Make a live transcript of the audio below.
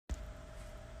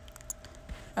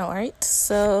All right,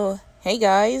 so hey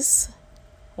guys,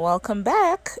 welcome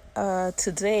back.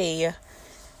 Today,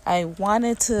 I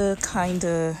wanted to kind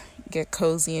of get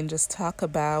cozy and just talk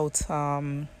about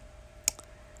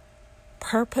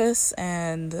purpose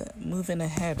and moving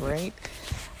ahead, right?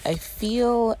 I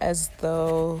feel as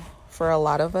though for a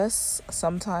lot of us,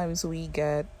 sometimes we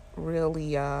get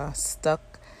really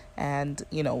stuck and,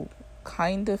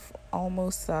 kind of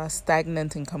almost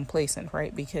stagnant and complacent,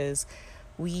 right? Because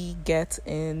we get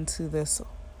into this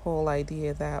whole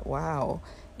idea that, wow,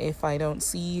 if I don't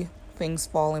see things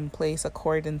fall in place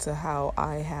according to how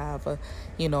I have,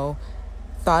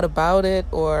 thought about it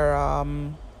or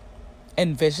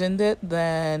envisioned it,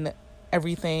 then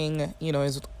everything,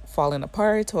 is falling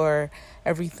apart or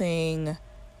everything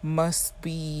must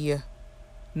be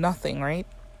nothing, right?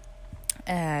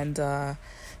 And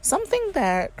something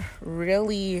that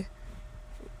really,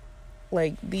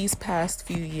 like these past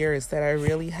few years, that I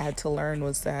really had to learn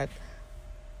was that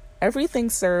everything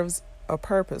serves a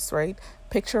purpose, right?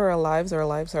 Picture our lives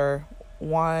are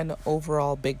one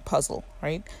overall big puzzle,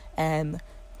 right? And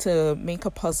to make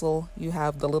a puzzle, you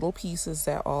have the little pieces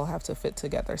that all have to fit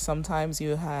together. Sometimes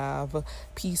you have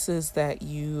pieces that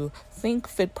you think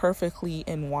fit perfectly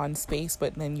in one space,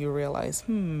 but then you realize,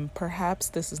 perhaps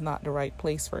this is not the right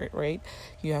place for it, right?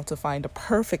 You have to find a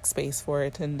perfect space for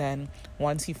it, and then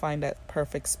once you find that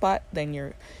perfect spot,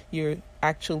 then you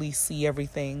actually see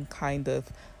everything kind of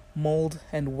mold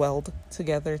and weld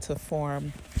together to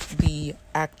form the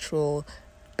actual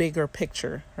bigger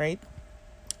picture, right?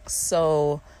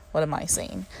 So, what am I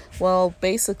saying? Well,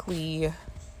 basically,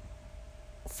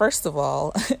 first of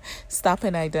all, stop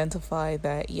and identify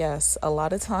that, yes, a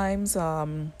lot of times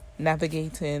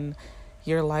navigating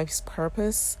your life's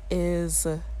purpose it's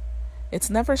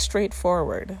never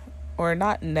straightforward. Or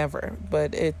not never,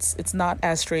 but it's not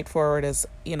as straightforward as,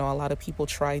 a lot of people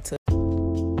try to.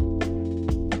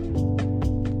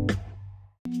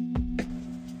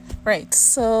 Right.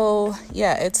 So,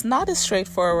 yeah, it's not as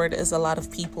straightforward as a lot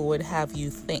of people would have you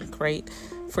think, right?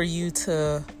 For you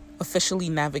to officially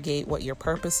navigate what your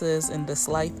purpose is in this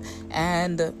life.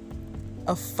 And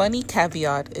a funny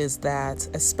caveat is that,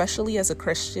 especially as a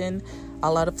Christian,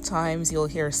 a lot of times you'll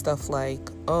hear stuff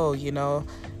like, oh,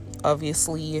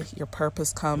 obviously your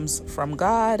purpose comes from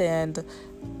God and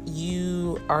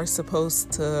you are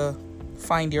supposed to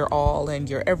find your all and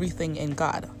your everything in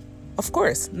God. Of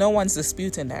course, no one's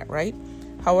disputing that, right?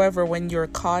 However, when you're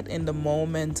caught in the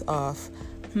moment of,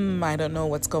 I don't know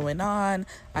what's going on,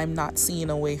 I'm not seeing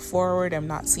a way forward, I'm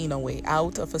not seeing a way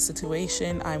out of a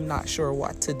situation, I'm not sure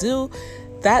what to do,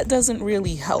 that doesn't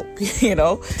really help,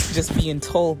 just being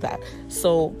told that.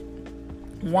 So,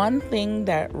 one thing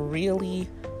that really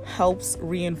helps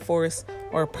reinforce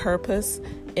our purpose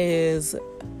is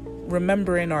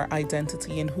remembering our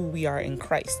identity and who we are in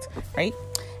Christ, right?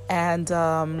 And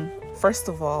first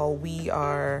of all, we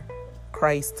are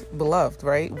Christ beloved,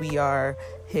 right? We are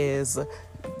his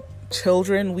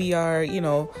children. We are,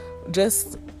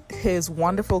 just his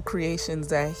wonderful creations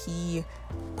that he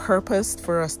purposed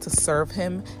for us to serve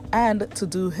him and to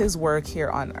do his work here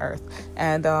on earth.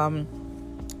 And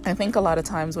I think a lot of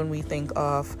times when we think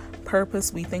of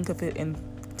purpose, we think of it in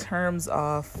terms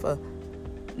of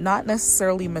not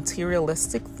necessarily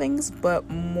materialistic things, but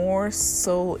more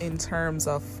so in terms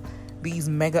of these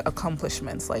mega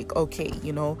accomplishments. Like, okay,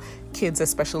 kids,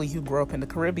 especially who grow up in the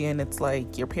Caribbean, it's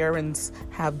like your parents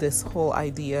have this whole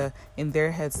idea in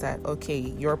their heads that, okay,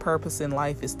 your purpose in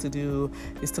life is to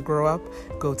grow up,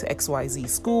 go to XYZ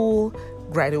school,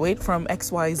 graduate from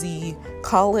XYZ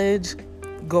college,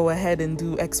 go ahead and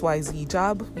do XYZ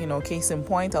job. Case in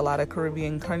point, a lot of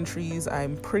Caribbean countries,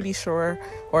 I'm pretty sure,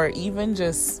 or even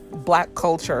just Black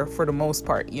culture for the most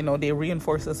part, they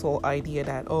reinforce this whole idea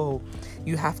that, oh,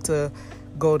 you have to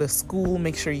go to school,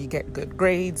 make sure you get good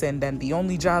grades, and then the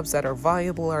only jobs that are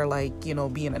viable are like,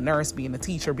 being a nurse, being a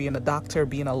teacher, being a doctor,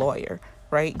 being a lawyer,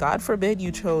 right? God forbid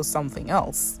you chose something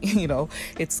else.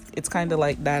 It's kind of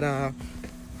like that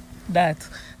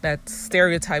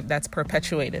stereotype that's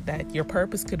perpetuated, that your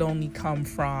purpose could only come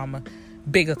from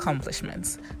big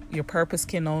accomplishments. Your purpose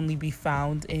can only be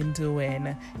found in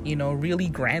doing, really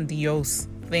grandiose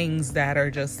things that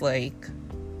are just like,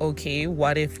 okay,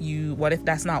 what if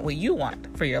that's not what you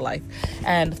want for your life?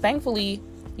 And thankfully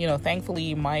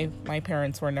my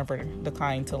parents were never the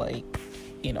kind to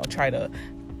try to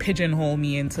pigeonhole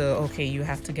me into, okay, you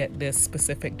have to get this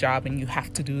specific job and you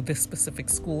have to do this specific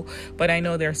school. But I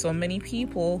know there are so many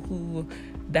people who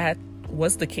that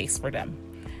was the case for them.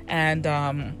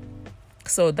 And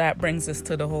so that brings us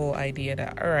to the whole idea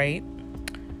that, all right,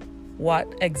 what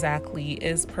exactly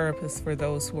is purpose for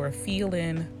those who are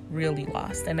feeling really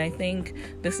lost. And I think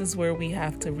this is where we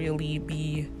have to really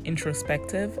be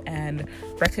introspective and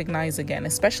recognize again,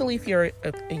 especially if you're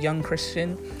a young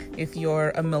Christian, if you're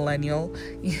a millennial,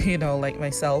 like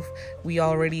myself, we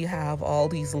already have all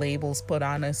these labels put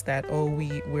on us that,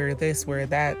 we're this, we're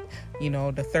that,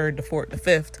 the third, the fourth, the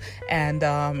fifth. And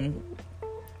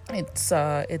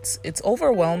it's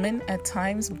overwhelming at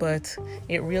times, but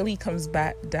it really comes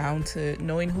back down to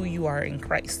knowing who you are in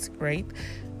Christ, right?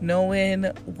 Knowing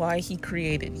why he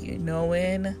created you,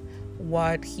 knowing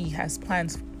what he has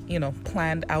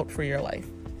planned out for your life.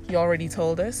 He already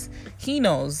told us. He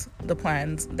knows the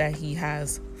plans that he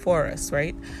has for us,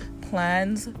 right?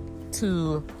 Plans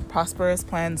to prosper us,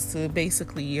 plans to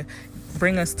basically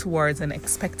bring us towards an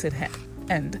expected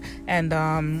end. And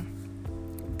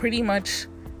pretty much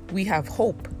we have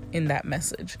hope in that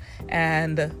message.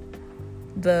 And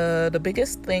the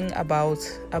biggest thing about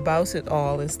it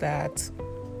all is that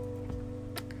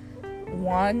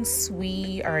once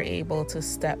we are able to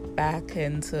step back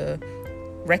and to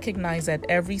recognize that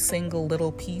every single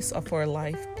little piece of our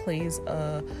life plays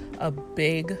a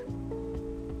big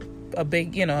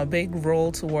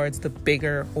role towards the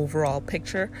bigger overall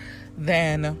picture,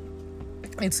 then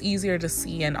it's easier to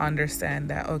see and understand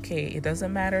that, okay, it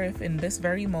doesn't matter if in this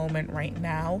very moment right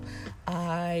now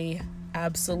I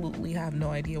absolutely have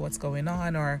no idea what's going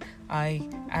on, or I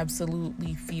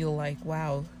absolutely feel like,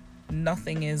 wow,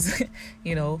 nothing is,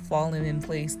 falling in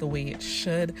place the way it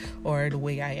should or the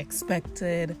way I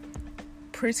expected.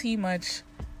 Pretty much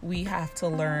we have to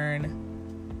learn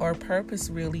our purpose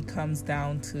really comes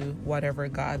down to whatever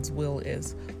God's will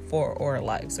is for our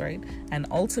lives, right? And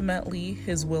ultimately,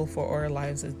 his will for our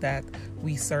lives is that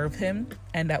we serve him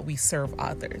and that we serve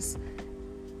others.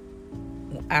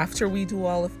 After we do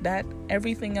all of that,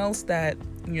 everything else that,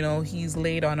 he's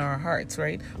laid on our hearts,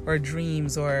 right? Or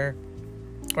dreams or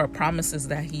promises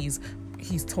that he's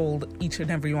told each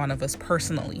and every one of us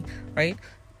personally, right?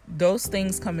 Those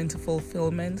things come into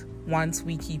fulfillment once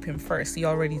we keep him first. He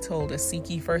already told us, seek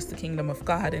ye first the kingdom of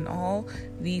God, and all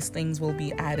these things will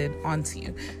be added onto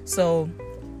you. So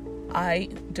I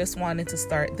just wanted to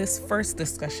start this first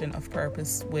discussion of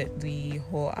purpose with the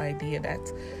whole idea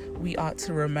that we ought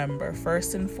to remember,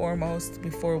 first and foremost,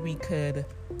 before we could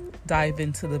dive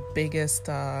into the biggest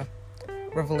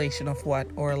revelation of what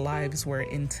our lives were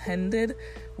intended,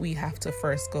 we have to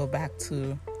first go back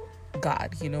to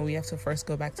God. We have to first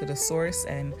go back to the source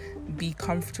and be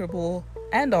comfortable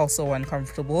and also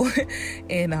uncomfortable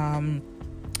in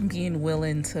being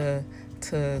willing to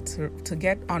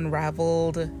get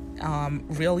unraveled,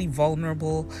 really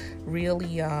vulnerable,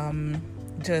 really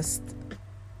just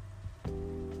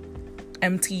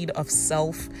emptied of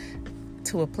self,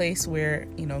 to a place where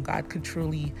God could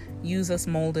truly use us,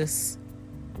 mold us,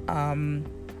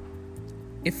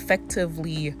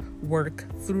 effectively work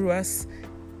through us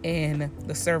in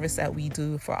the service that we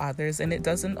do for others. And it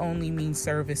doesn't only mean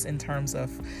service in terms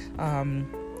of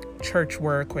church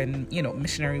work and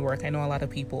missionary work. I know a lot of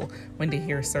people, when they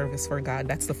hear service for God,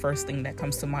 that's the first thing that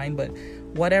comes to mind. But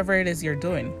whatever it is you're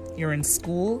doing, you're in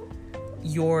school,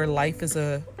 your life is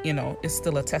is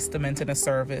still a testament and a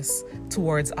service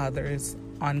towards others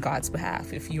on God's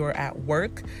behalf. If you're at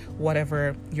work,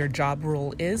 whatever your job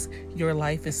role is, your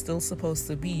life is still supposed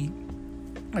to be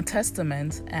a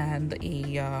testament and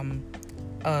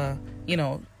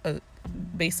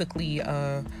basically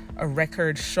a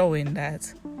record showing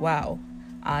that, wow,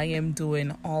 I am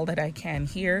doing all that I can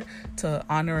here to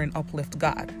honor and uplift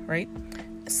God, right?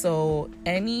 So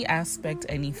any aspect,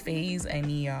 any phase,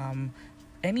 anything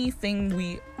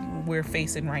we're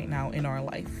facing right now in our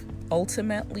life,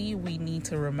 ultimately we need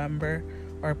to remember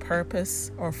our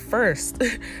purpose. Our first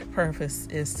purpose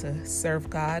is to serve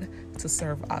God, to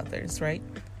serve others, right?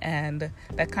 And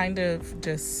that kind of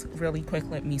just really quick,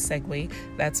 let me segue.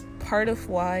 That's part of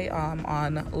why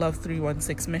on Love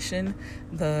 316 Mission,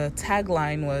 the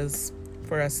tagline was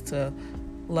for us to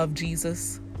love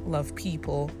Jesus, love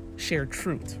people, share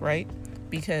truth, right?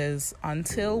 Because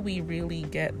until we really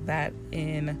get that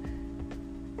in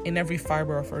every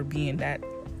fiber of our being, that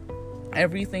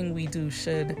everything we do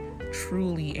should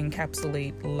truly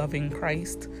encapsulate loving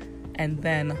Christ and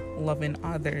then loving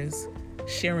others,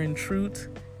 sharing truth,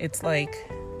 it's like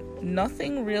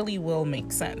nothing really will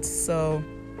make sense. So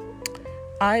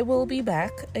I will be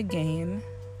back again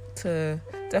to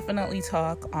definitely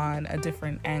talk on a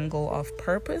different angle of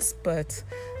purpose, but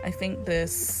I think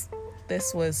this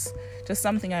was just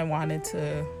something I wanted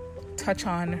to touch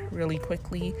on really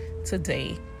quickly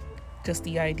today. Just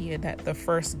the idea that the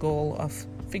first goal of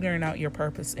figuring out your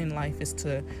purpose in life is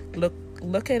to look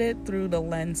look at it through the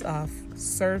lens of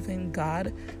serving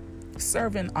God,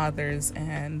 serving others,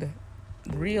 and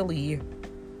really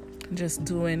just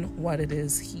doing what it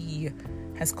is He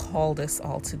has called us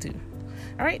all to do.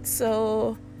 All right,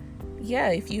 so yeah,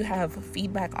 if you have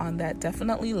feedback on that,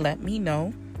 definitely let me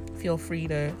know. Feel free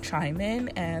to chime in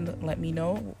and let me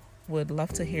know. Would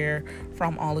love to hear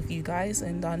from all of you guys.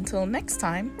 And until next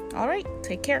time, all right,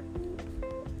 take care.